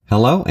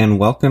Hello and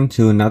welcome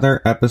to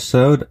another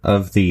episode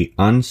of the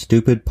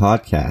Unstupid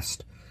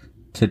Podcast.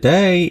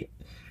 Today,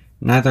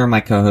 neither of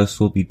my co-hosts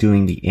will be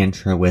doing the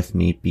intro with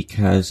me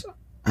because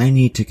I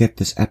need to get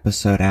this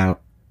episode out.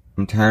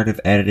 I'm tired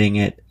of editing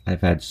it. I've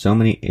had so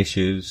many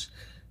issues.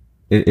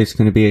 It's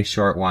going to be a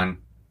short one.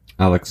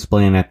 I'll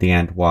explain at the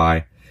end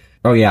why.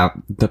 Oh yeah,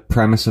 the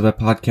premise of the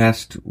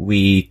podcast,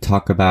 we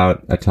talk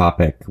about a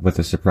topic with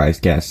a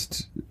surprise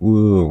guest.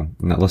 Woo.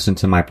 Now listen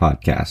to my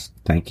podcast.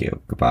 Thank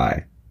you.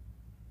 Goodbye.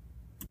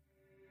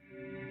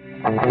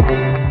 Knowledge,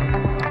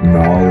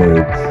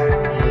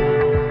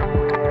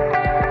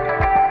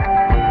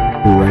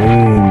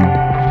 brain,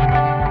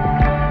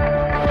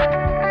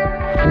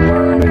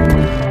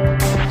 learning,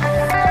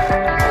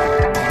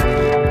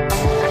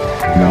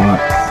 not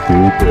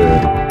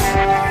stupid.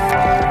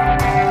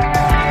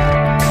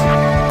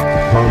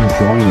 Come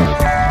join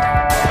us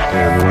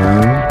and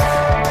learn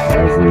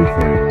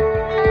everything.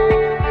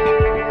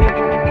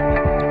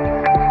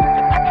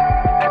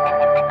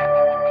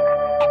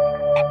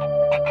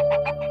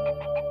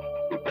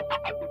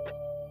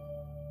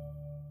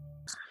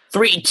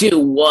 Three, two,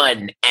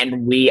 one,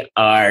 and we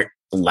are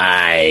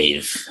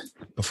live.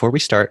 Before we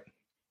start,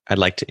 I'd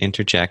like to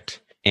interject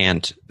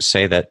and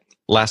say that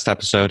last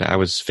episode I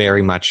was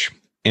very much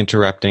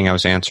interrupting. I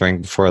was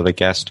answering before the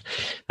guest.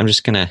 I'm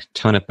just going to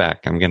tone it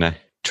back. I'm going to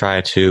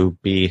try to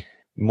be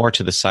more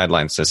to the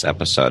sidelines this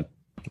episode.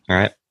 All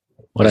right?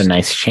 What a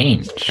nice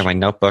change. Got my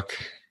notebook.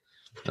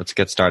 Let's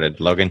get started.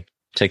 Logan,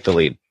 take the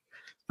lead.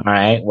 All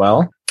right.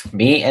 Well,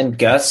 me and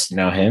Gus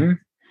know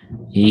him.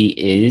 He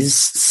is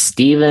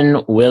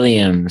Stephen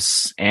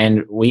Williams,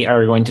 and we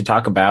are going to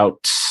talk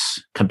about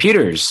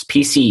computers,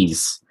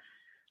 PCs.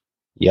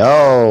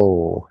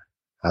 Yo,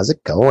 how's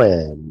it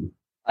going?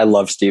 I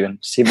love Steven.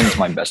 Steven's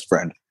my best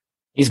friend.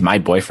 He's my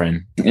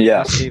boyfriend.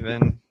 Yeah.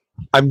 Steven.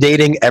 I'm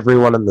dating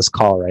everyone on this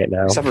call right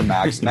now. Except for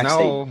Max. Max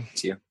No.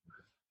 hates you.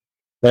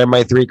 They're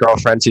my 3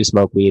 girlfriends who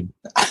smoke weed.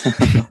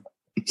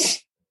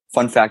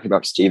 Fun fact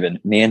about Steven,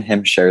 me and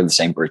him share the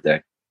same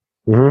birthday.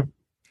 Mm-hmm.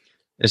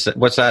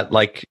 What's that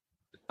like?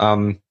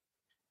 Wait,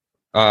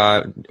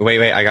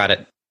 I got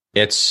it.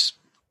 It's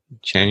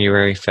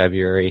January,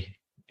 February,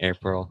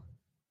 April,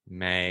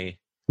 May.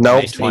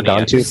 Nope, May you've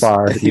gone 20th. too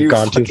far. You You've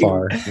gone too fucking-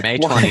 far. May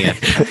What?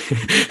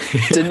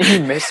 20th. Didn't he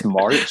miss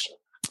March?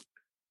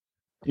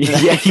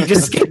 Yeah, he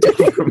just skipped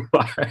over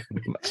March.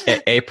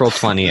 April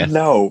 20th.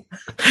 No.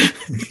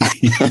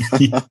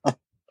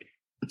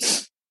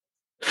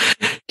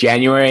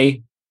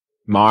 January,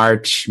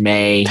 March,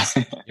 May.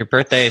 Your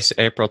birthday is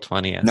April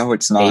 20th. No,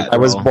 it's not. I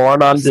was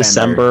born on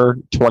December.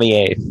 December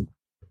 28th.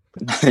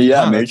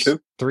 Yeah, me That's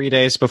too. 3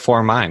 days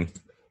before mine.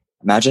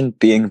 Imagine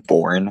being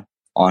born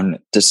on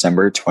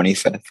December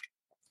 25th.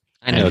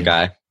 I know a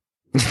guy.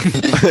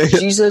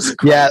 Jesus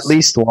Christ. Yeah, at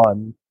least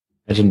one.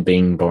 Imagine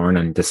being born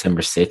on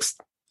December 6th.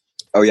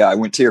 Oh, yeah, I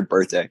went to your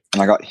birthday,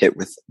 and I got hit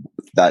with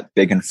that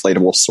big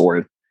inflatable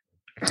sword.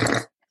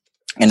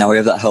 And now we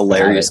have that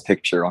hilarious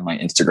picture on my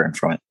Instagram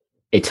from it.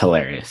 It's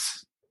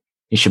hilarious.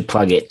 You should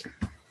plug it.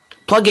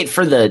 Plug it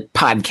for the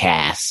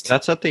podcast.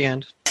 That's at the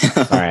end.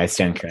 All right, I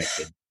stand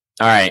corrected.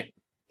 All right.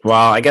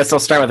 Well, I guess I'll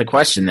start with a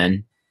question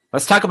then.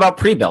 Let's talk about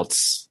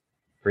pre-builts.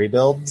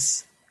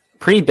 Rebuilds?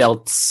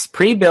 Pre-built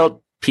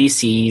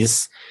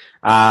PCs.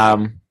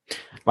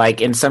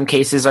 Like in some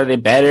cases, are they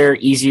better,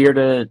 easier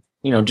to,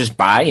 just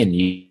buy and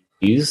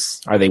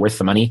use? Are they worth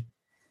the money?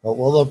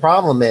 Well, the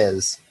problem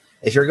is,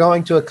 if you're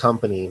going to a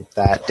company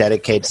that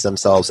dedicates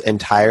themselves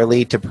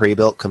entirely to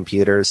pre-built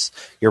computers,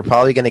 you're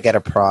probably going to get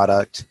a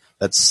product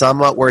that's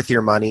somewhat worth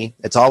your money.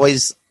 It's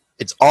always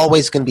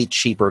going to be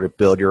cheaper to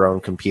build your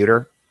own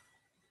computer.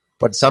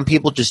 But some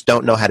people just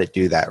don't know how to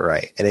do that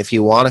right. And if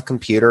you want a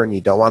computer and you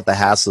don't want the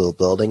hassle of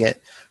building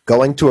it,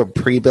 going to a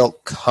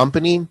pre-built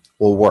company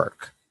will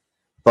work.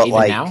 But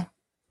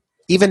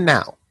even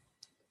now.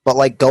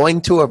 But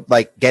going to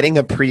getting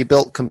a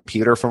pre-built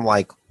computer from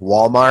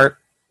Walmart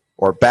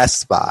or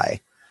Best Buy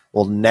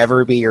will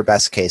never be your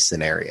best case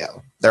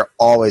scenario. They're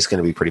always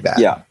going to be pretty bad.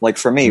 Yeah,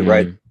 for me,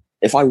 right?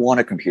 If I want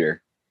a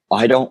computer,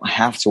 I don't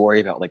have to worry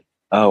about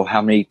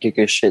how many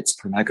gigashits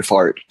per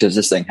megafart does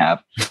this thing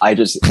have? I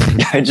just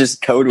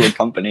go to a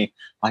company,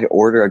 I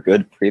order a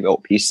good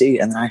pre-built PC,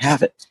 and then I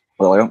have it.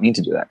 Well, I don't need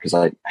to do that because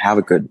I have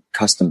a good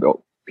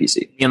custom-built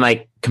PC. You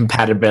mean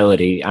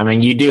compatibility? I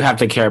mean, you do have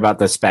to care about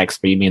the specs,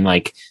 but you mean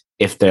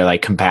if they're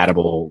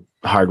compatible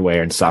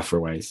hardware and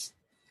software-wise?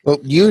 Well,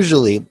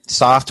 usually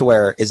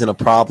software isn't a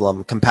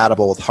problem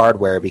compatible with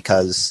hardware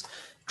because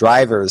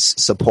drivers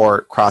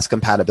support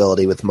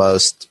cross-compatibility with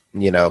most,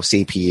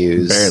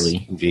 CPUs,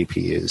 Barely. and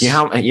GPUs. You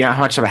know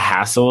how much of a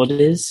hassle it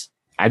is?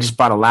 I just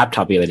bought a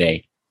laptop the other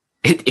day.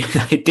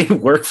 It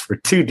didn't work for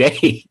 2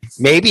 days.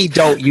 Maybe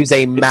don't use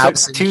a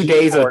mouse. It took 2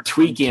 days of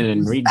tweaking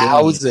and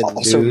redoing it.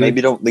 Also, maybe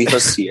don't leave a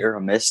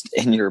Sierra Mist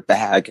in your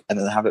bag and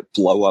then have it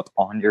blow up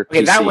on your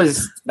Okay,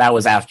 PC. that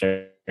was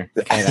after.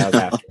 Okay, that was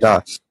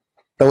after.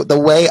 No. The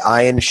way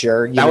I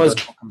ensure That was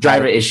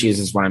driver issues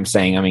is what I'm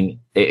saying. I mean,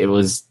 it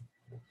was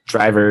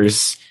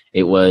drivers.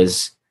 It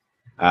was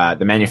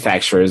the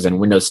manufacturers and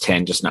Windows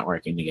 10 just not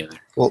working together.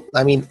 Well,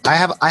 I mean, I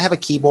have a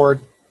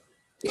keyboard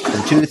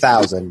from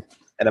 2000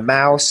 and a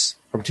mouse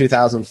from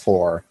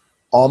 2004.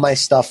 All my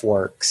stuff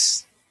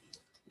works.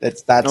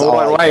 That's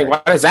all.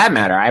 Why does that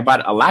matter? I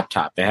bought a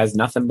laptop. It has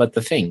nothing but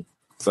the thing.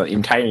 So the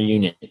entire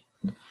unit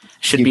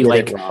should You be did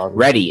like it wrong.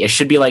 ready. It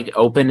should be like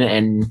open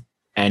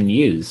and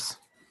use.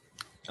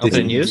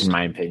 Open and use? in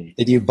my opinion.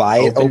 Did you buy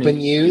it Open open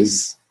and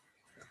use?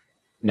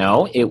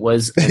 No, it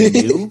was a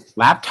new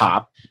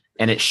laptop,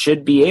 and it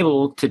should be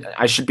able to.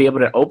 I should be able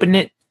to open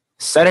it,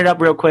 set it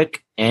up real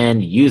quick,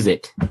 and use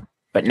it.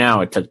 But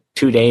no, it took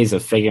 2 days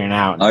of figuring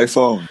out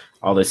iPhone.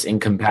 all this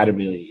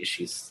incompatibility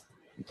issues.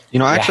 You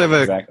know, I actually have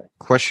a exactly.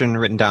 question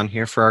written down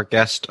here for our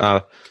guest.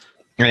 I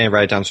need to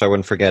write it down so I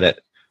wouldn't forget it.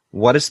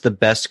 What is the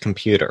best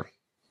computer?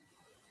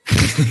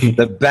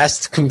 The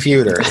best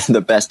computer.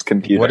 The best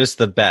computer. What is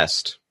the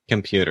best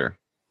computer?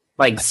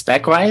 Like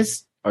spec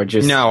wise, or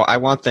just No, I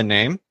want the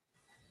name.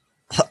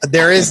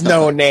 There is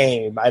no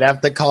name. I'd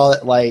have to call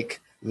it like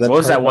the. What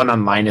was that one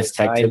on Linus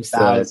Tech Tips?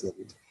 9000.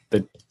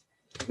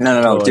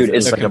 No, Oh, dude. is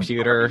It's The like a-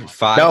 computer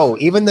 5. No,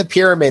 even the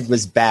pyramid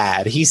was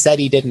bad. He said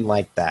he didn't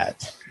like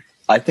that.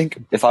 I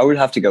think if I would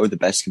have to go with the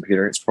best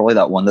computer, it's probably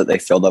that one that they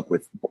filled up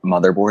with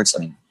motherboards. I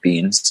mean,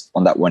 beans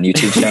on that one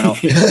YouTube channel.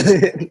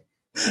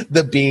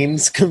 The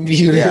Beans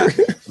computer. Yeah.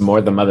 the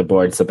more the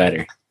motherboards, the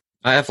better.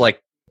 I have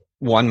like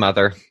one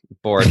mother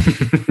board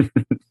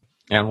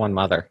and one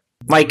mother.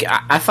 Like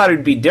I thought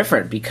it'd be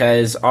different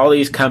because all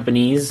these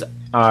companies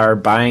are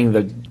buying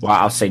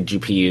I'll say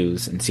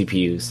GPUs and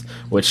CPUs,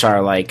 which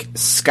are like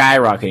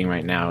skyrocketing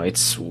right now.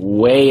 It's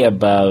way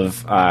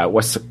above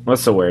what's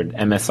the word?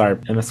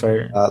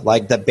 MSR.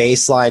 Like the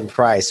baseline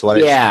price. What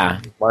Yeah,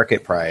 is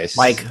market price?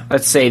 like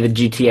let's say the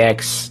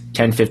GTX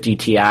 1050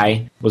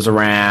 Ti was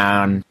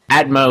around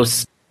at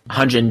most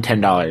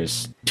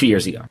 $110 2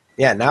 years ago.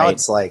 yeah, now right.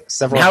 it's like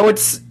several. Now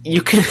it's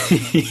you can.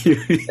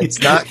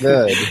 It's not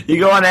good. You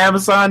go on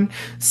Amazon,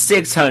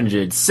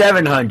 600,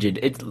 700.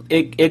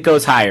 It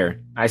goes higher.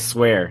 I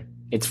swear,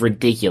 it's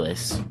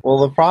ridiculous. Well,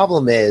 the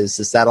problem is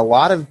that a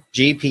lot of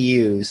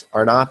GPUs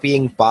are not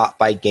being bought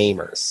by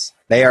gamers.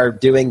 They are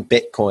doing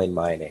Bitcoin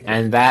mining.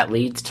 And that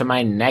leads to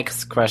my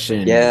next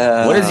question.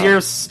 Yeah. What is your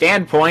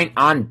standpoint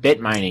on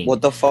bit mining?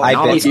 What the fuck? I And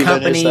all bet these you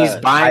that is companies a-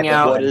 buying I bet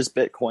out What is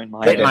Bitcoin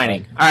mining? bit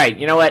mining. All right,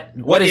 you know what?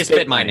 What is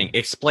bit mining?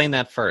 Explain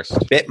that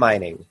first. Bit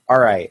mining. All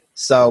right.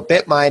 So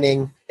bit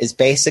mining is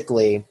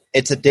basically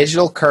it's a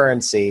digital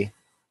currency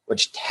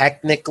which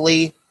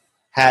technically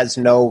has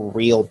no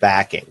real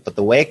backing. But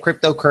the way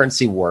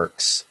cryptocurrency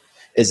works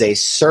is a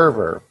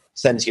server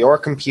sends your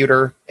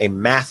computer a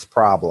math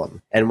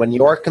problem. And when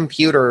your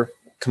computer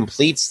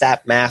completes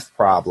that math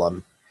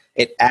problem,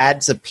 it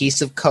adds a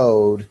piece of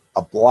code,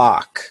 a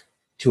block,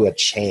 to a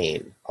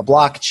chain, a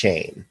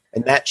blockchain.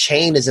 And that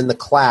chain is in the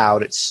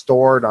cloud. It's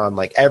stored on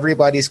like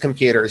everybody's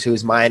computers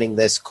who's mining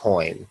this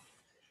coin.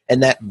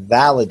 And that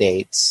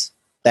validates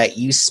that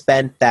you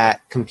spent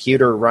that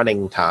computer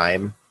running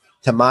time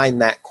to mine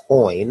that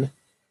coin,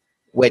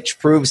 which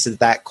proves that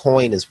that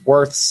coin is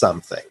worth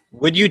something.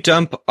 Would you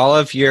dump all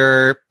of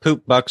your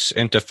poop bucks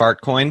into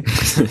Fartcoin?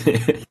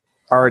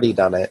 Already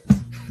done it.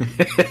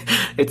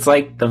 It's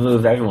like the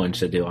move everyone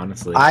should do,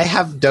 honestly. I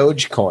have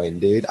Dogecoin,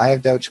 dude. I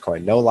have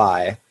Dogecoin. No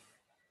lie.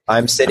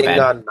 I'm sitting bad.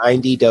 on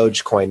 90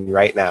 Dogecoin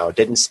right now.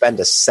 Didn't spend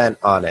a cent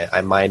on it.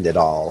 I mined it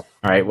all.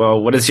 All right,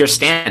 well, what is your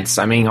stance?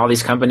 I mean, all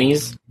these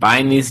companies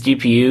buying these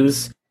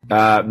GPUs,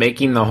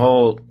 making the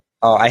whole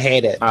Oh, I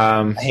hate it.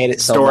 I hate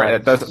it so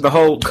much. the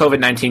whole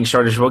COVID-19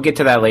 shortage. We'll get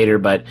to that later,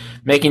 but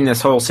making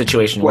this whole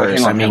situation Wait, worse.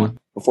 hang on, I mean, hang on.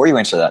 Before you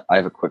answer that, I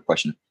have a quick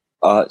question.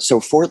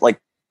 So for like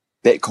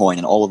Bitcoin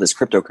and all of this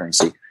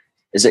cryptocurrency,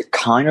 is it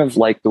kind of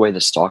like the way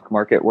the stock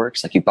market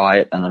works? Like you buy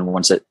it and then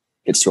once it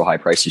gets to a high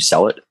price, you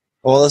sell it?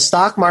 Well, the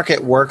stock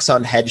market works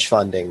on hedge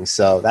funding,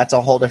 so that's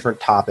a whole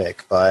different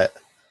topic. But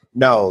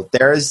no,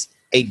 there's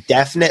a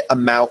definite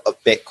amount of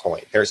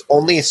Bitcoin. There's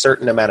only a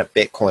certain amount of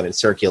Bitcoin in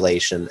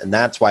circulation, and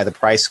that's why the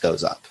price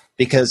goes up.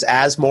 Because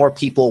as more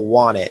people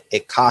want it,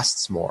 it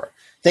costs more.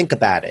 Think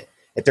about it.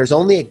 If there's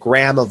only a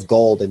gram of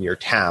gold in your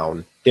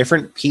town,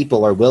 different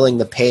people are willing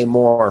to pay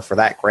more for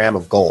that gram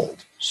of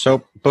gold.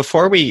 So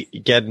before we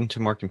get into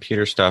more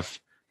computer stuff,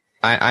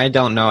 I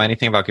don't know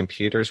anything about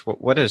computers.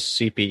 What does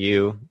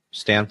CPU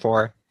stand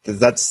for?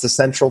 That's the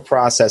central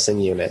processing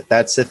unit.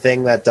 That's the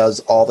thing that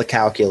does all the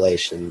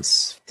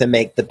calculations to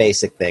make the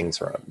basic things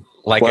run.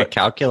 Like a What?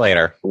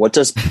 calculator. What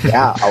does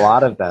Yeah, a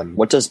lot of them.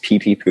 what does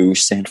PP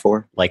stand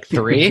for? Like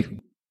 3?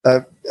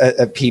 A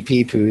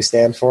PP poo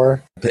stand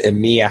for?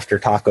 And me after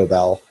Taco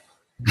Bell.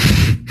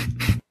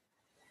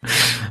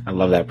 I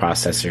love that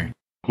processor.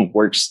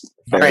 Works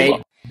All very right,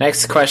 well.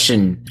 next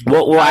question.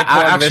 Well, I I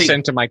plug this actually.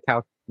 into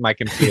my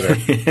computer.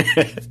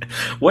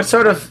 What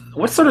sort of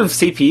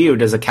CPU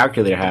does a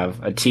calculator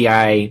have? A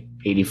TI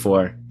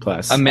 84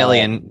 plus. A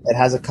million. It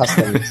has a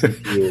custom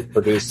CPU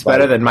produced. It's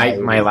better by- than my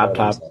by-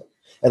 laptop.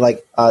 And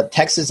like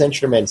Texas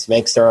Instruments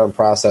makes their own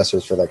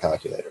processors for their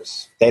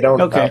calculators. They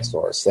don't Okay.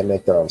 outsource; they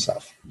make their own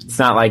stuff. It's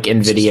not like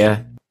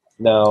Nvidia,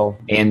 No,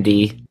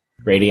 AMD.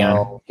 Radeon.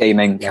 No,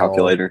 Gaming No.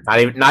 calculator.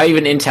 Not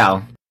even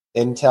Intel.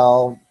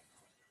 Intel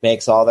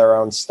makes all their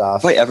own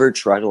stuff. If I ever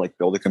try to like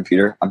build a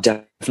computer, I'm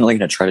definitely going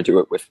to try to do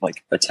it with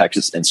like a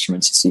Texas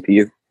Instruments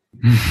CPU.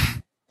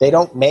 They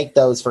don't make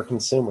those for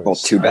consumers. Well,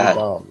 too bad.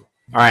 All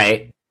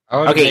right. I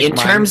would Okay. make In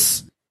mine-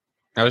 terms,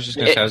 I was just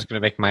going to say I was going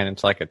to make mine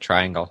into like a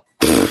triangle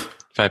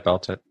if I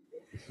built it.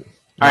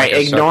 all right.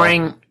 Like a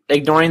circle.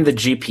 Ignoring the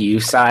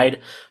GPU side,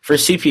 for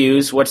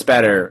CPUs, what's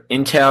better,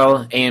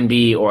 Intel,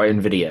 AMD, or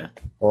Nvidia?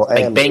 Well,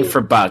 Like AMD, bang for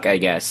buck, I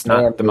guess. Not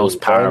AMD, the most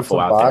bang powerful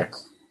for out there. buck,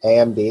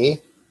 AMD,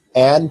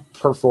 and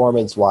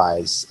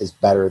performance-wise is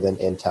better than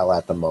Intel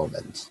at the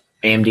moment.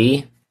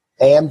 AMD.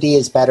 AMD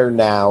is better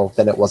now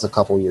than it was a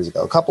couple years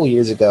ago. A couple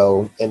years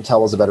ago,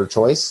 Intel was a better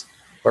choice,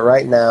 but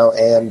right now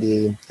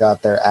AMD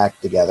got their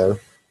act together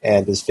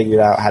and has figured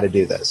out how to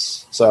do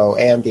this. So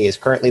AMD is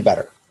currently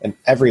better in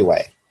every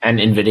way. And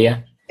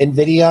Nvidia.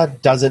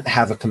 NVIDIA doesn't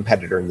have a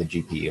competitor in the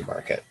GPU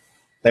market.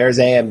 There's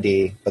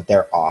AMD, but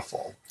they're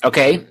awful.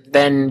 Okay,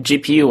 then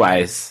GPU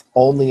wise.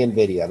 Only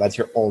NVIDIA. That's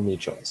your only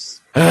choice.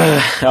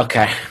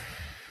 Okay.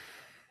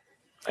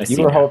 I see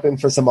You were now. hoping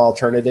for some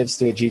alternatives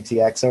to a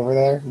GTX over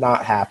there?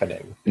 Not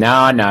happening. No.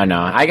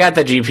 I got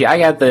the GPU. I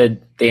got the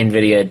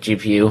Nvidia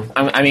GPU.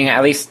 I mean,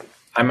 at least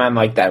I'm on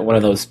like that one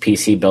of those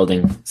PC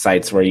building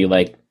sites where you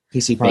like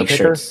PC make Picker?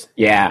 shirts.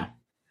 Yeah.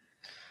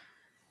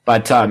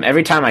 But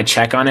every time I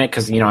check on it,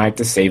 because I have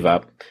to save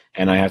up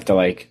and I have to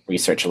like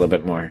research a little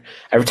bit more.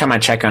 Every time I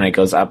check on it, it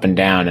goes up and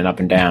down and up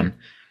and down.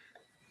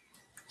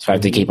 So I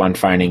have to keep on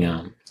finding.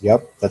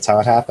 Yep, that's how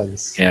it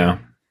happens. Yeah.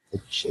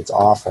 It's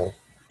awful.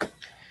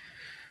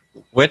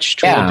 Which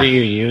tool Yeah. do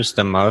you use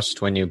the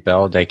most when you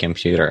build a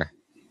computer?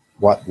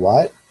 What?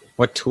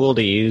 What tool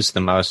do you use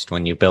the most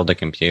when you build a A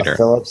computer?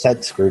 Phillips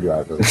head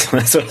screwdriver. That's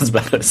what I was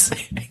about to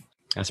say.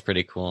 That's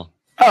pretty cool.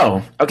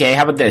 Oh, okay.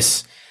 How about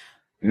this?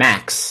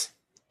 Macs.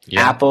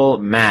 Yeah. Apple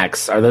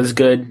Macs. Are those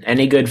good?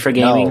 Any good for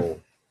gaming?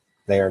 No,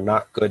 they are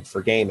not good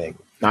for gaming.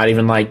 Not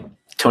even like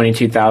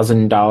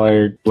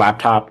 $22,000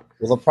 laptop.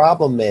 Well, the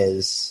problem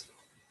is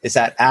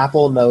that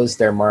Apple knows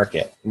their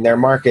market. And their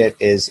market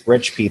is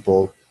rich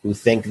people who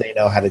think they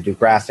know how to do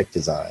graphic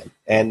design.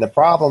 And the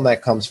problem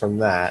that comes from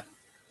that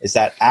is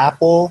that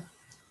Apple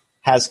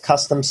has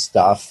custom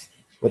stuff,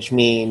 which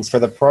means for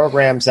the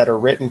programs that are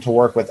written to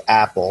work with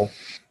Apple,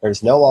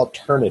 there's no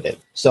alternative.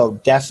 So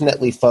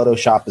definitely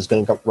Photoshop is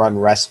going to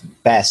run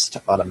best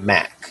on a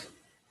Mac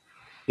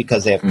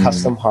because they have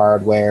custom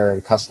hardware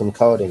and custom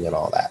coding and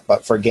all that.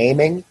 But for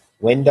gaming,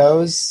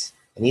 Windows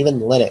and even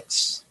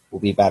Linux will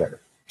be better.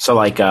 So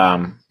like,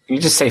 you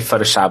just say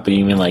Photoshop, but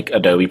you mean like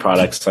Adobe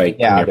products like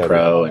Premiere Adobe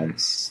Pro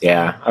products. and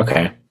yeah.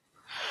 Okay,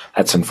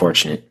 that's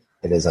unfortunate.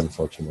 It is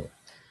unfortunate.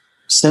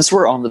 Since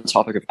we're on the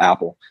topic of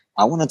Apple,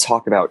 I want to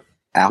talk about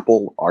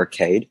Apple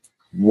Arcade.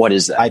 What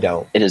is that? I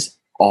don't. It is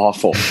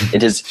awful.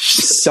 It is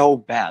so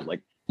bad.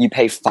 Like you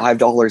pay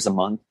 $5 a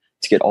month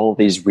to get all of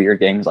these weird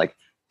games like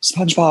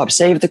SpongeBob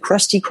Save the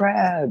Krusty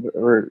Krab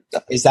or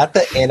Is that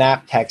the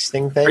in-app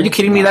texting thing? Are you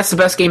kidding me? That's the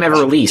best game ever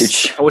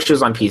released. Dude. I wish it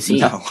was on PC.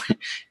 no,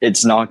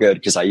 it's not good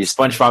because I used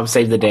SpongeBob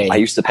Save the Day.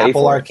 to pay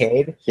Apple for it.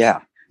 Arcade?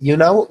 Yeah, You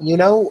know,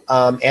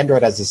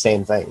 Android has the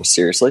same thing.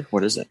 seriously,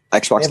 what is it? They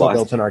Xbox have a Live.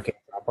 built-in arcade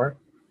software.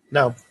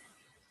 No.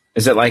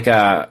 Is it like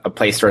a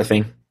Play Store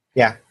thing?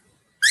 Yeah.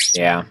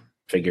 Yeah,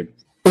 figured.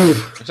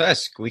 Is that a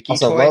squeaky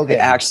Also, toy? Logan,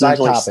 I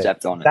accidentally side topic.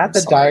 stepped on it. Is that I'm the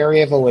sorry.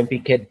 Diary of a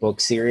Wimpy Kid book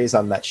series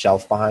on that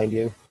shelf behind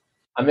you?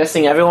 I'm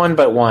missing everyone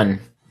but one.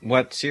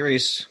 What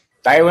series?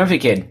 Diary Wimpy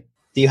Kid.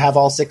 Do you have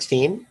all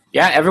 16?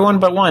 Yeah, everyone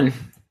but one.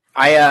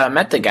 I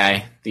met the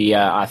guy, the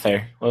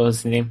author. What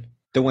was his name?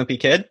 The Wimpy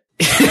Kid?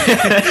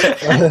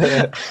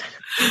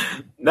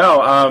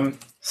 No,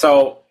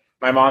 so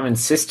my mom and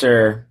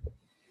sister,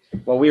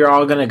 well, we were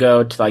all going to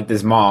go to like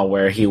this mall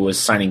where he was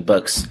signing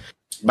books,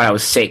 but I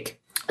was sick.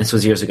 This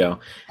was years ago.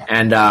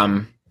 And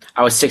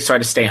I was sick, so I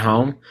had to stay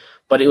home.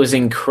 But it was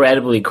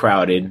incredibly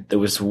crowded. There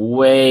was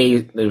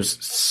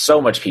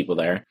so much people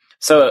there.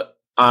 So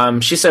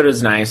she said it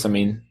was nice. I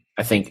mean,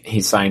 I think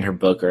he signed her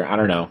book, or I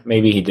don't know.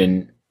 Maybe he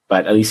didn't,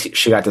 but at least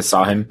she got to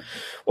saw him.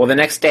 Well, the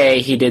next day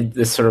he did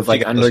this sort of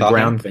like got to saw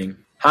underground thing.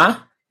 Huh?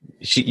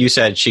 You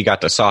said she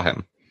got to saw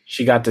him.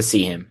 She got to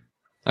see him.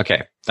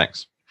 Okay,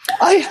 thanks.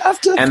 I have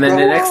to. And then the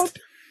throw next,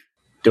 up.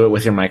 do it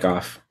with your mic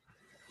off,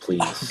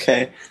 please.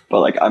 Okay,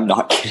 but like I'm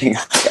not kidding.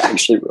 I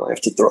actually really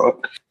have to throw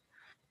up.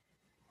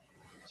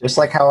 Just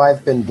like how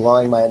I've been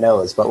blowing my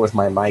nose, but with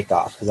my mic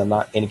off, because I'm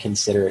not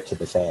inconsiderate to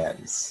the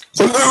fans.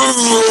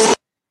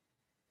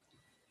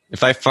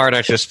 If I fart,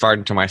 I just fart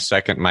into my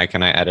second mic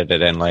and I edit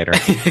it in later.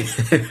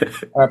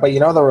 All right, but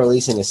they're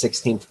releasing a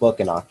 16th book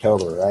in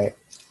October, right?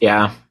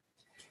 Yeah,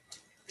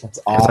 That's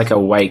it's awesome. like a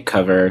white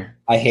cover.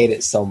 I hate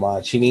it so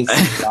much. He needs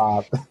to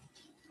stop.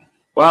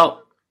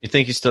 Well, You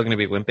think he's still going to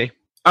be wimpy?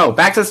 oh,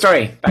 back to the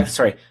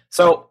story.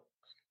 So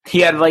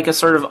he had like a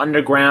sort of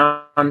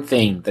underground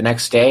thing the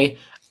next day.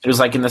 It was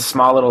like in this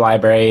small little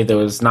library. There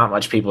was not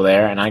much people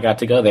there, and I got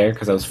to go there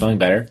because I was feeling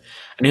better.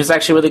 And he was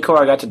actually really cool.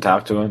 I got to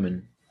talk to him,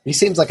 and He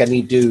seems like a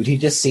neat dude. He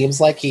just seems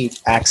like he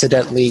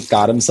accidentally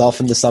got himself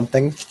into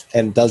something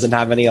and doesn't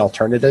have any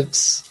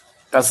alternatives.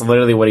 That's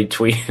literally what he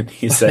tweeted.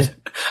 He said,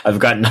 "I've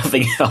got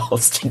nothing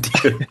else to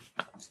do."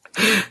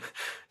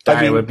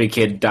 Diary of a Wimpy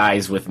Kid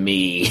dies with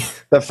me.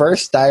 The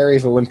first Diary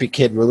of a Wimpy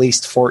Kid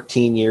released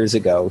 14 years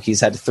ago. He's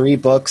had 3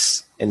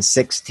 books and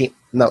 16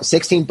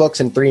 books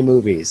and 3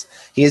 movies.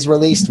 He has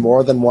released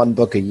more than 1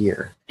 book a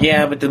year.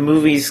 Yeah, but the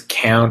movies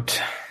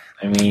count.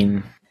 I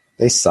mean,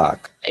 They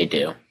suck. they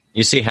do.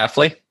 You see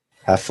Heffley?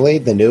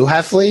 Heffley? The new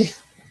Heffley?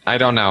 I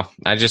don't know.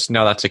 I just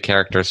know that's a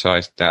character, so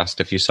I asked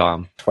if you saw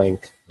him.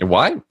 Twink.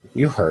 What?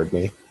 You heard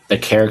me. The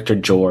character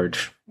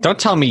George. Don't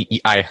tell me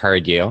I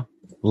heard you,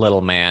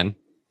 little man.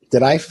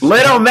 Did I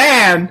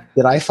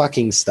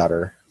fucking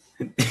stutter?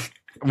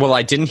 Well,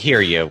 I didn't hear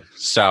you,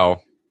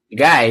 so...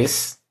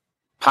 Guys,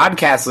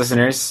 podcast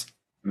listeners,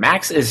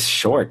 Max is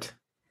short.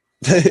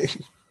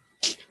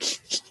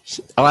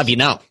 I'll have you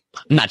know.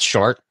 I'm not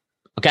short,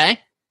 okay?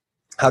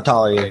 How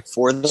tall are you?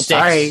 For the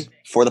Sorry.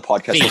 for the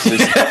podcast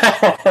listeners,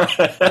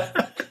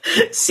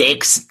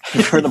 6.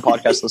 for the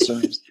podcast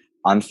listeners,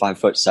 I'm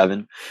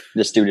 5'7".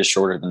 This dude is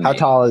shorter than How me.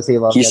 tall is he,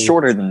 Logan? He's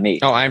shorter than me.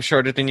 Oh, I'm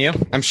shorter than you?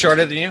 I'm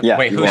shorter than you? Yeah,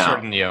 Wait, you who's are.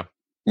 shorter than you?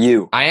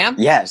 You. I am?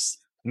 Yes.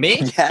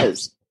 Me?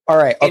 Yes. All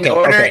right. Okay. In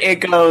order, okay. it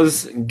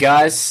goes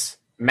Gus,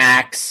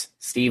 Max,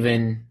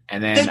 Steven,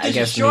 and then I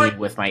guess me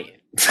with my...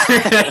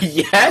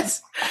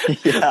 Yes?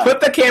 Yeah.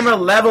 Put the camera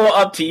level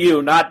up to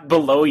you, not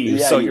below you,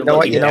 Yeah, so you you're know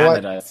what, looking you know down what?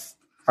 at us.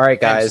 All right,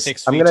 I'm guys.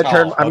 6 I'm feet gonna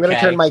turn. tall, I'm gonna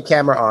okay? turn my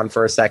camera on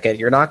for a second.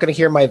 You're not gonna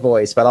hear my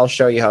voice, but I'll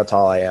show you how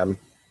tall I am.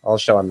 I'll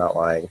show I'm not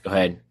lying. Go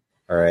ahead.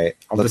 All right.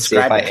 I'll Let's see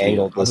if describe I it to you.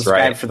 angled I'll this describe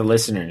right. for the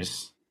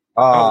listeners.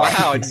 Oh,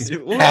 Oh,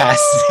 wow.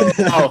 ass.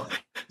 Oh,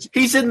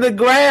 he's in the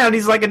ground.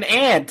 He's like an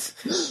ant.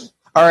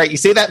 All right. You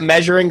see that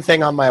measuring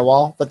thing on my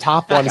wall? The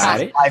top one got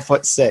is it.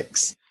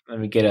 5'6". Let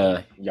me get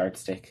a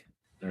yardstick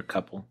or a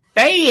couple.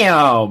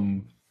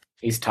 Damn!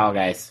 He's tall,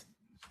 guys.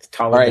 He's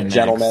taller All right, than Max.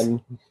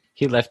 gentlemen.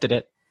 He lifted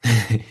it.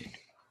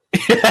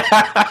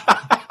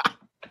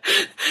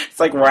 It's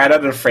like right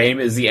on the frame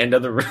is the end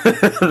of the,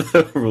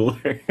 the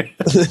ruler.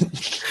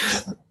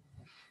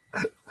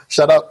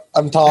 Shut up.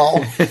 I'm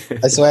tall.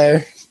 I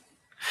swear.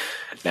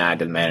 Nah, it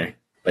doesn't matter.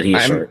 But he's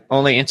I'm short.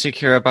 only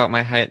insecure about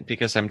my height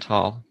because I'm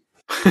tall.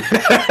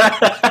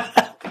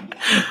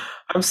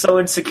 I'm so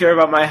insecure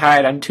about my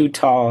height. I'm too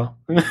tall.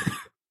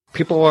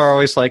 People are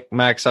always like,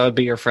 Max, I would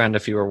be your friend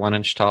if you were 1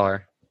 inch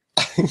taller.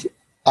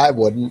 I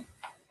wouldn't.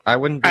 I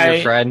wouldn't be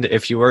your friend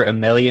if you were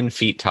 1,000,000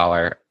 feet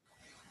taller.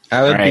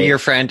 I would Right. be your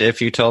friend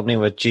if you told me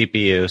what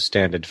GPU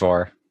standed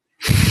for.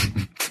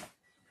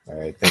 All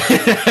right.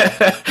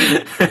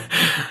 Thank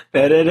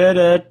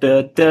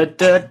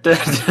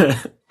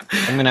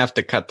I'm going to have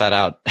to cut that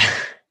out.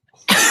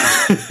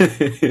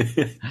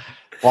 you.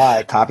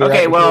 Why? Copyright?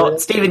 Okay, well, material?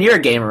 Steven, you're a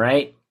gamer,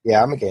 right?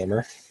 Yeah, I'm a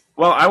gamer.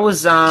 Well, I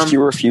was He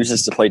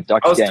refuses to play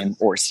Duck I was- Game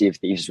or Sea of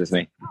Thieves with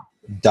me.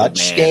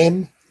 Dutch Man.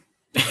 game?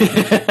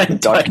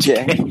 Duck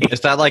Game. Is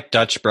that like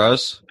Dutch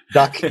Bros?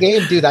 Duck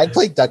game? Dude, I'd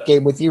play duck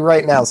game with you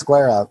right now.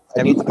 Square up.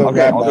 I need to go Okay,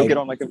 grab I'll go my- get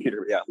on my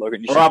computer. Yeah,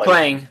 Logan, you We're should all play.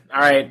 playing. All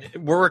right.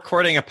 We're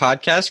recording a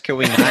podcast. Can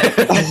we not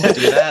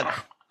do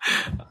that?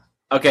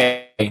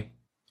 Okay.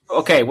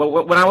 Okay.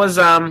 Well, when I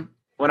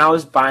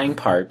was buying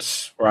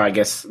parts, or I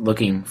guess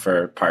looking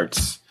for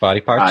parts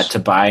Body parts? to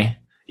buy,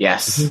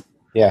 yes,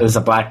 Yeah. there's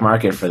a black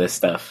market for this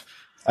stuff.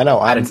 I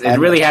know. It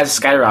really has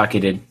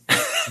skyrocketed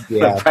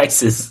Yeah. the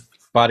prices.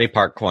 Body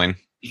part coin.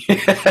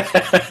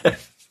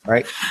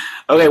 Right.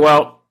 Okay,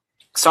 well,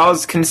 so I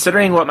was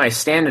considering what my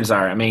standards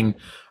are. I mean,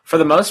 for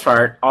the most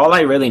part, all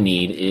I really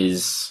need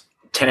is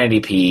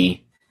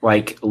 1080p,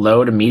 like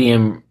low to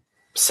medium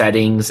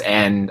settings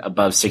and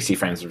above 60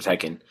 frames per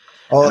second.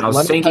 Well, And I was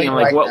let me tell thinking, you I'm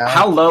like, right well, now-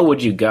 how low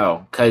would you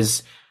go?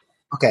 Because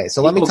Okay,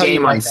 so let me people tell you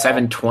game right on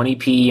now.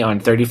 720p on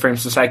 30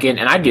 frames per second,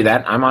 and I do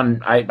that.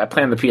 I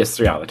play on the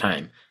PS3 all the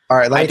time. All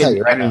right, let I me tell didn't,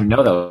 you I right didn't now.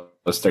 even know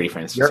those 30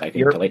 frames per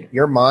second until later.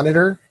 Your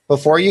monitor,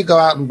 before you go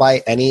out and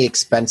buy any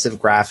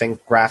expensive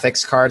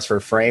graphics cards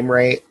for frame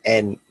rate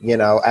and,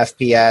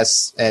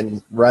 FPS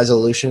and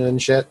resolution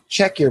and shit,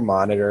 check your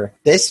monitor.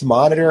 This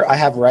monitor I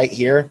have right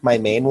here, my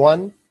main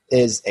one,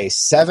 is a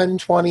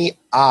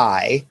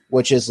 720i,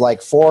 which is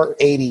like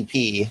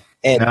 480p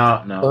and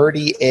No.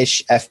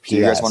 30-ish FPS. Do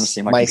you guys wanna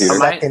see my computer?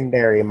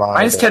 secondary monitor.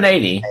 Mine's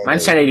 1080.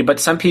 Mine's 1080, but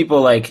some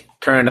people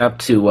turn it up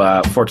to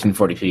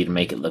 1440p to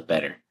make it look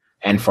better,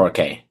 and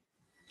 4K.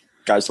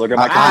 Guys, look at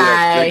my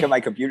Hi. computer. Look at my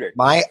computer.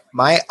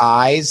 My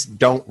eyes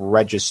don't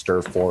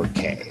register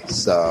 4K,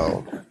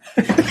 so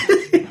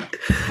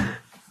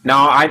No,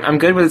 I'm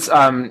good with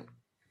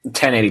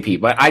 1080p,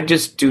 but I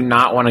just do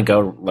not want to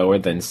go lower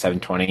than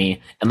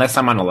 720 unless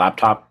I'm on a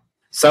laptop.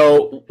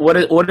 So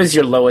what is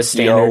your lowest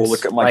Yo, standards?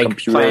 look at my like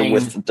computer playing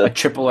with the- a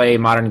AAA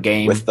modern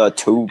game With the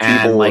two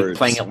and like keyboards.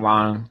 playing it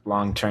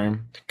long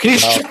term. Can you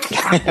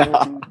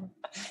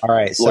all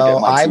right. Look So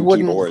at my I two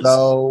wouldn't keyboards.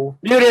 go.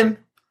 mute him?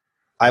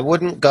 I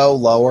wouldn't go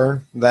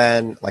lower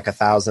than like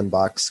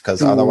 $1,000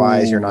 because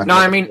otherwise you're not. No,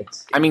 gonna I mean-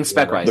 get I mean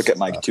spec-wise. Look at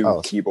my two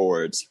Oh.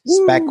 keyboards.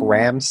 spec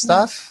RAM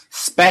stuff.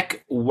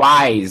 Spec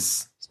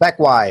wise. Spec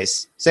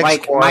wise, six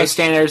Like cores. my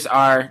standards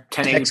are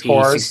 1080p, 6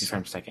 cores. 60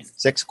 frames per second.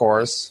 6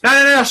 cores.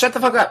 No, shut the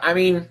fuck up. I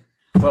mean,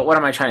 what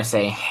am I trying to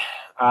say?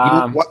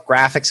 What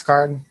graphics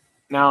card?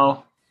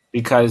 No,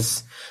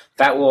 because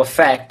that will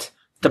affect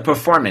the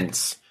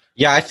performance.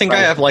 Yeah, I think I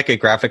Right. have like a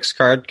graphics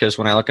card because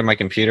when I look at my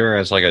computer, it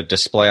has like a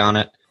display on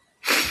it.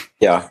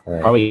 Yeah.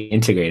 Probably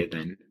integrated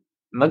then.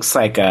 It looks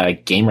like a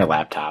gamer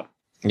laptop.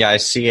 Yeah, I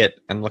see it.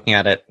 I'm looking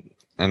at it,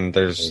 and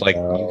there's There you like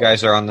go. you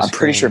guys are on the I'm screen.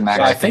 pretty sure Mac-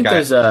 so I think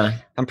there's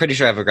I'm pretty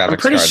sure I have a graphics I'm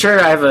pretty card. sure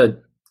I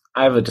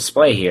have a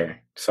display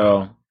here.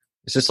 So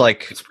Is this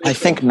like? it's pretty I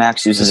think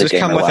Max uses Does this a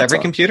gamer come with every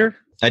laptop. computer?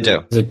 I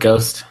do. There's a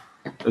ghost.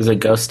 There's a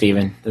ghost,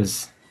 Steven.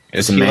 There's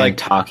Is a he man like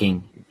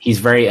talking. He's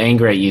very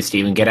angry at you,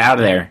 Steven. Get out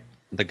of there.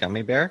 the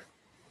gummy bear?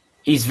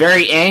 He's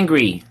very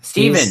angry.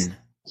 Steven.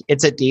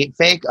 It's a deep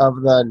fake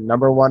of the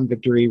 #1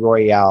 Victory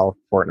Royale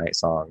Fortnite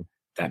song.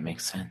 That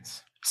makes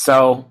sense.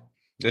 So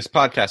This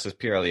podcast is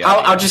purely. I'll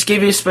audio. just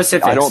give you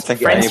specifics. I don't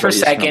think frames per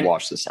anybody's going second. to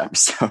watch this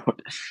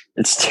episode.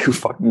 It's too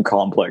fucking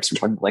complex. We're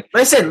talking like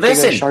Listen.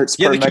 gigashards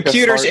Yeah, per the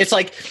computers. megafart. It's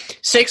like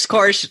 6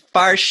 cores,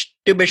 farsh,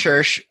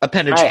 dubishersh,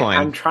 appendage Right, point.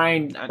 I'm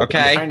trying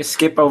Okay. to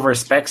skip over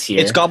specs here.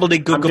 It's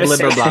gobbledygook, I'm blah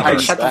just blah saying, blah. all right,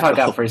 blah. shut the fuck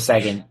up for a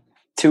second.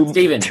 two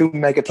Steven. 2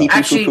 mega pee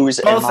Actually, poo poos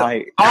in both,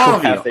 my all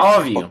of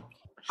graphics. you.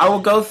 I will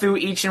go through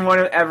each and one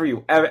of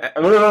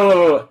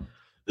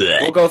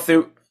we'll go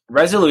through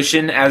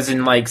resolution, as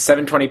in like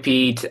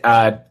 720p,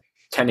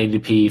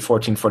 1080p,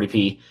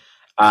 1440p.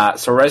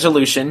 So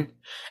resolution,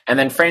 and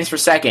then frames per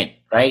second,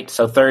 right?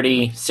 So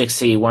 30,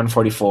 60,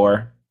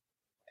 144.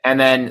 And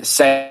then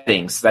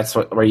settings. That's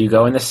where you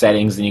go in the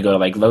settings, and you go to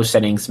like low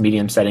settings,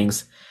 medium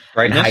settings,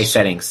 and high Brightness.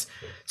 settings.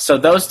 So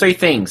those 3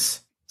 things.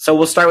 So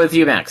we'll start with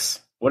you, Max.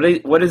 What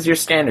is your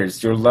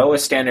standards? Your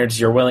lowest standards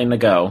you're willing to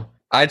go?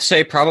 I'd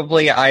say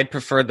probably I'd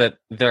prefer that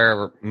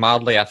they're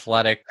mildly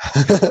athletic.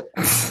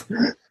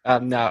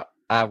 No.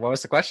 What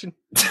was the question?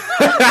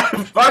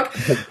 fuck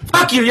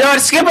you. You know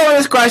what? Skip over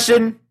this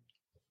question.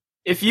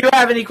 If you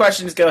have any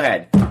questions, go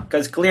ahead.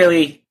 Because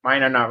clearly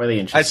mine are not really I'd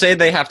interesting. say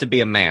they have to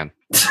be a man.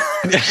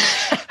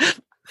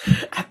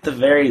 At the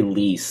very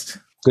least.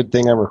 Good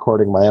thing I'm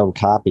recording my own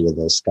copy of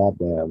this.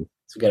 Goddamn.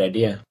 It's a good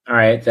idea. All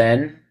right,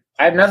 then.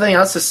 I have nothing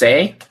else to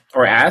say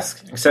or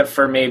ask, except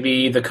for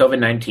maybe the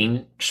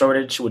COVID-19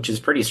 shortage, which is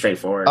pretty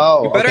straightforward.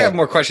 Oh, You better okay. have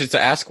more questions to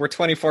ask. We're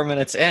 24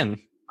 minutes in.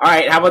 All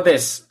right, how about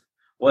this?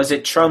 Was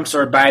it Trump's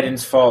or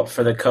Biden's fault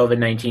for the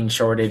COVID-19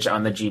 shortage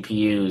on the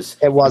GPUs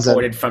It wasn't.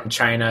 imported from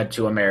China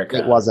to America?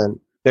 It wasn't.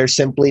 There's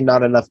simply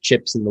not enough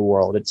chips in the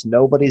world. It's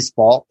nobody's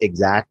fault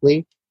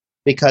exactly,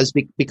 because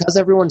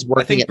everyone's I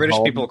working think at British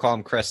home. people call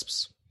them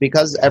crisps.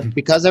 Because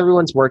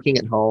everyone's working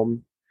at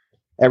home,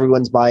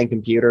 everyone's buying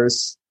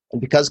computers, and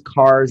because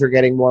cars are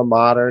getting more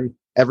modern,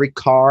 every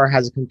car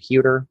has a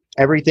computer.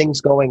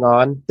 Everything's going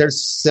on.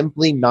 There's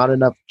simply not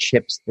enough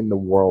chips in the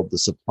world to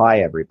supply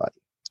everybody.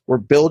 We're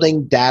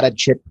building data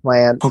chip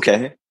plants.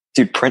 Okay.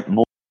 Dude, print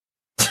more.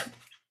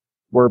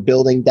 We're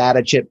building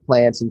data chip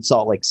plants in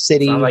Salt Lake It's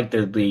City. not like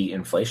there'd be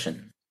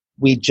inflation.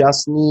 We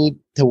just need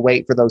to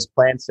wait for those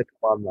plants to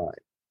come online.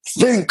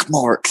 Think,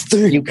 Mark.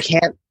 Think. You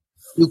can't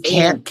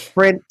Think.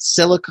 print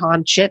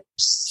silicon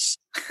chips.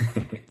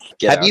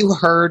 Get Have out. you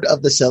heard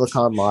of the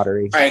silicon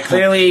lottery? All right,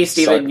 clearly,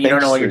 Steven, Suck you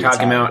don't know what you're things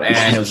talking through about, time.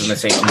 and it was a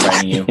mistake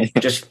inviting you.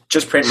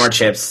 Just print more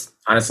chips.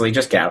 Honestly,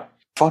 just get out.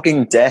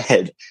 fucking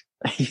dead?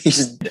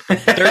 He's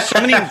There's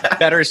so many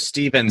better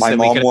Stevens My that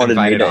we mom could have wanted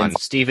me invited to on.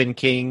 Stephen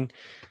King,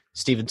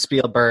 Steven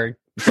Spielberg,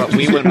 but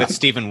we went with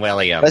Stephen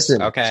Williams.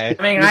 Listen. Okay.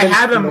 I mean, I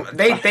had them.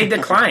 They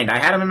declined. I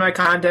had them in my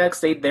contacts.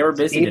 They were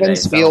busy Steven today.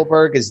 So.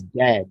 Spielberg is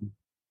dead.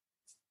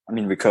 I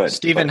mean, we could.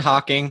 Stephen but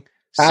Hawking.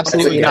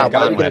 Absolutely we not. could've What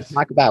are gone we going with. to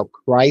talk about?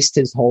 Christ,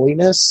 His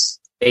Holiness.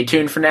 Stay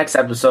tuned for next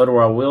episode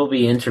where I will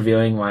be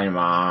interviewing my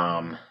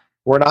mom.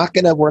 We're not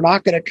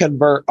gonna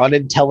convert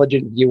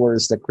unintelligent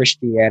viewers to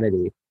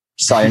Christianity.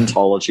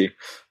 Scientology.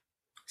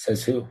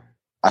 Says who?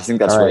 I think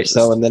that's All right. racist.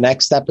 So in the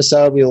next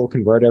episode, we will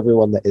convert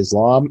everyone to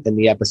Islam. In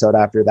the episode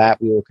after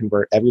that, we will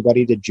convert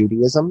everybody to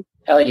Judaism.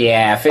 Hell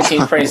yeah!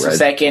 15 frames per Right.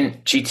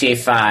 second. GTA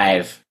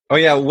 5. Oh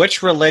yeah,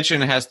 which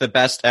religion has the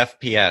best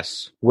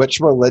FPS? Which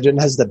religion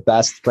has the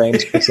best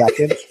frames per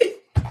second?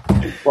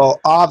 Well,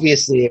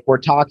 obviously, if we're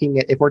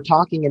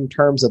talking in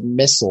terms of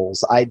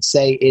missiles, I'd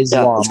say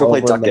Islam let's go play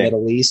over Duck in the Game.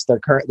 Middle East. They're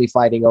currently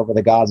fighting over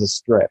the Gaza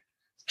Strip.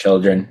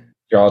 Children.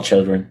 You're all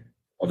children.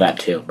 Well, that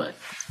too, but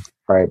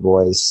All right,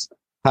 boys.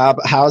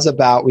 How's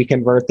about we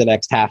convert the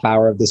next half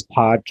hour of this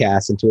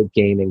podcast into a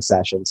gaming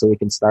session so we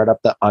can start up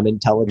the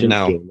unintelligent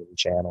No. gaming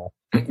channel?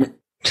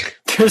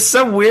 there's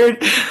some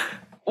weird.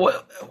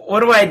 What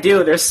do I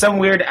do? There's some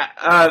weird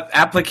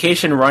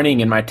application running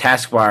in my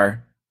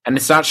taskbar, and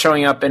it's not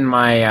showing up in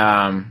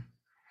my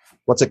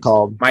What's it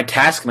called? my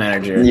task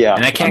manager. Yeah,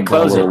 and I can't I'm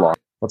close a it. little lost.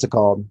 What's it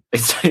called?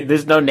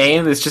 There's no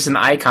name. It's just an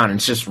icon.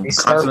 It's just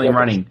constantly Windows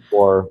running.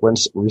 Explorer.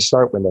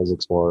 Restart Windows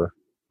Explorer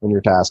in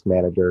your task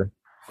manager.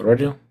 What do I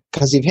do?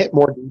 Because you've hit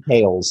more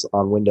details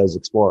on Windows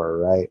Explorer,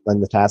 right?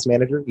 Than the task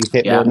manager. You've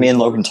hit Yeah. more. Me and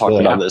Logan talked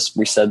Yeah. about this.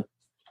 We said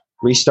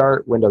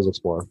Restart Windows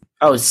Explorer.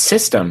 Oh,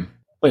 system.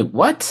 Wait,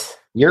 what?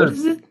 You're What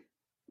is it?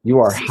 You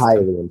are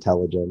highly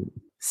intelligent.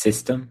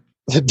 System?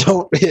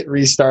 Don't hit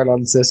restart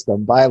on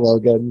system. Bye,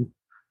 Logan.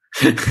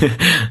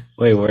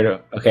 Wait,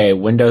 okay,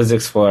 Windows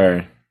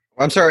Explorer.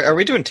 I'm sorry, are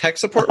we doing tech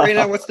support right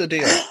now? What's the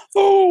deal?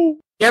 Do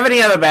you have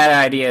any other bad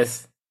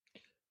ideas?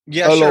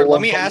 Yeah, Hello, sure. Let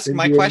welcome me ask to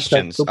my Indian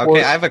questions. tech support.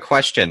 Okay, I have a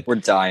question. We're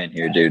dying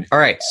here, dude. All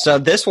right, so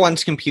this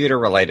one's computer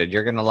related.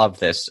 You're going to love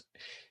this.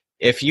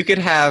 If you could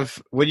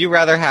have, would you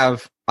rather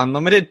have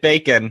unlimited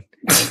bacon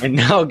and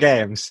no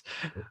games,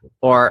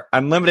 or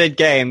unlimited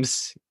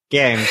games,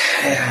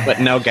 but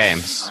no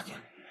games?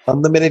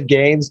 Unlimited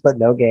games, but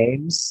no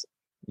games.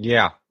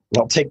 Yeah,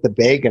 I'll take the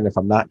bacon if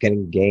I'm not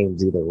getting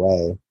games either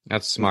way.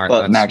 that's smart.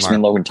 But That's Max smart.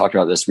 and Logan talked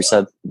about this. We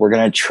said we're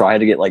going to try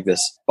to get like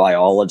this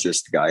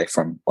biologist guy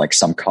from like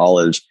some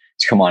college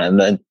to come on. And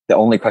then the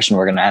only question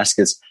we're going to ask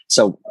is,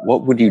 so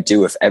what would you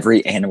do if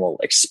every animal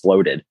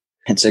exploded?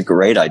 It's a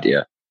great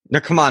idea. No,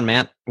 come on,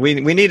 man. We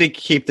need to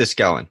keep this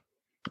going.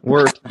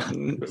 We're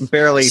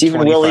barely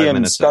Stephen 25 Williams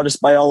minutes in. got his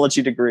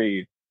biology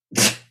degree.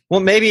 Well,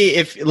 maybe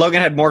if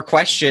Logan had more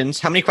questions.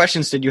 How many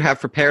questions did you have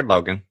prepared,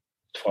 Logan?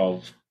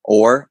 12.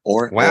 Or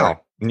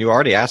Wow. And you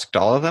already asked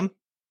all of them?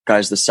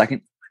 guys, the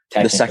second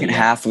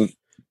half of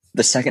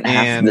this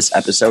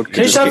episode.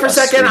 Can you stop for a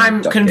second?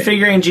 I'm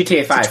configuring. configuring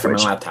GTA 5 It's for my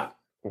Twitch. laptop.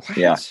 What?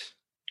 Yeah.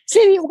 It's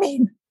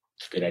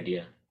a good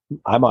idea.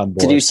 I'm on board.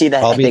 Did you see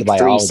that I'll be epic the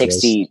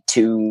biologist. 360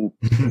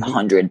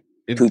 200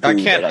 poo-poo I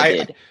can't. that I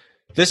did?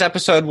 This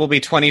episode will be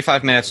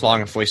 25 minutes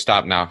long if we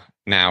stop now.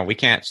 Now we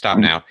can't stop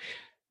now.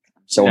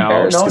 So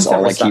embarrassed one's because all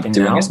ever I keep stopping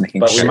doing now, is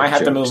making but we shit might have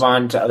to jokes. move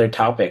on to other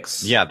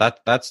topics. Yeah,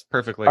 that's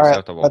perfectly All right,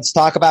 acceptable. let's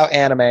talk about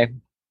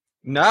anime.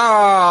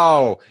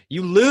 No,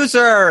 you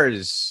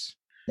losers!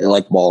 They're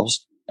like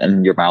balls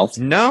in your mouth.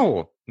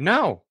 No,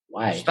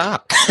 Why?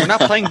 stop. We're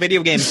not playing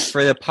video games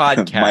for the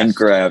podcast.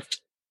 Minecraft.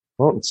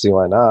 Well, let's see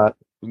why not.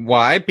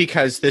 Why?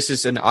 Because this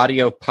is an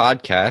audio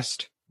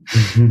podcast.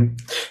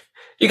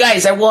 You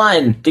guys, I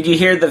won! Did you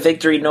hear the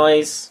victory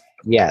noise?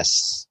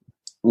 Yes.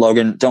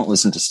 Logan, don't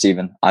listen to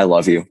Steven. I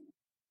love you.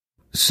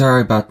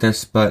 Sorry about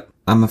this, but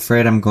I'm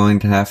afraid I'm going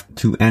to have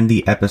to end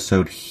the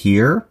episode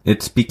here.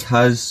 It's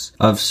because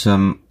of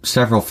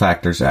several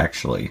factors,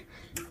 actually.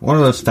 One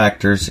of those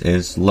factors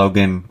is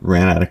Logan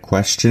ran out of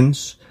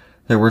questions.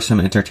 There were some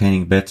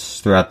entertaining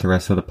bits throughout the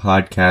rest of the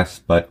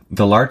podcast, but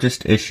the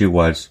largest issue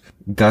was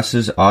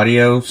Gus's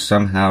audio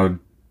somehow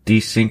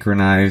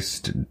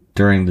desynchronized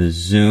during the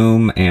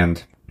Zoom,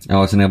 and I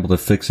wasn't able to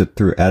fix it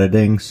through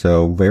editing,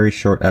 so very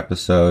short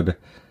episode,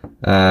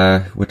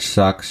 which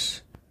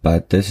sucks.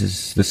 But this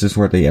is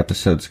where the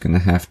episode's gonna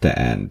have to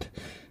end.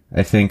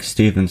 I think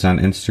Steven's on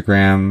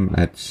Instagram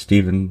at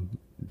Steven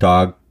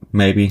Dog,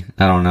 maybe.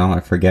 I don't know,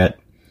 I forget.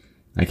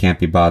 I can't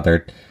be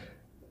bothered.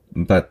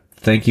 But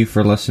thank you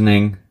for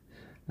listening.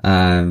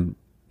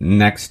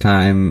 Next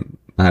time,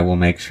 I will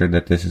make sure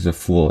that this is a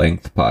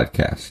full-length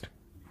podcast.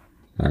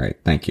 Alright,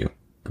 thank you.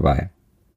 Goodbye.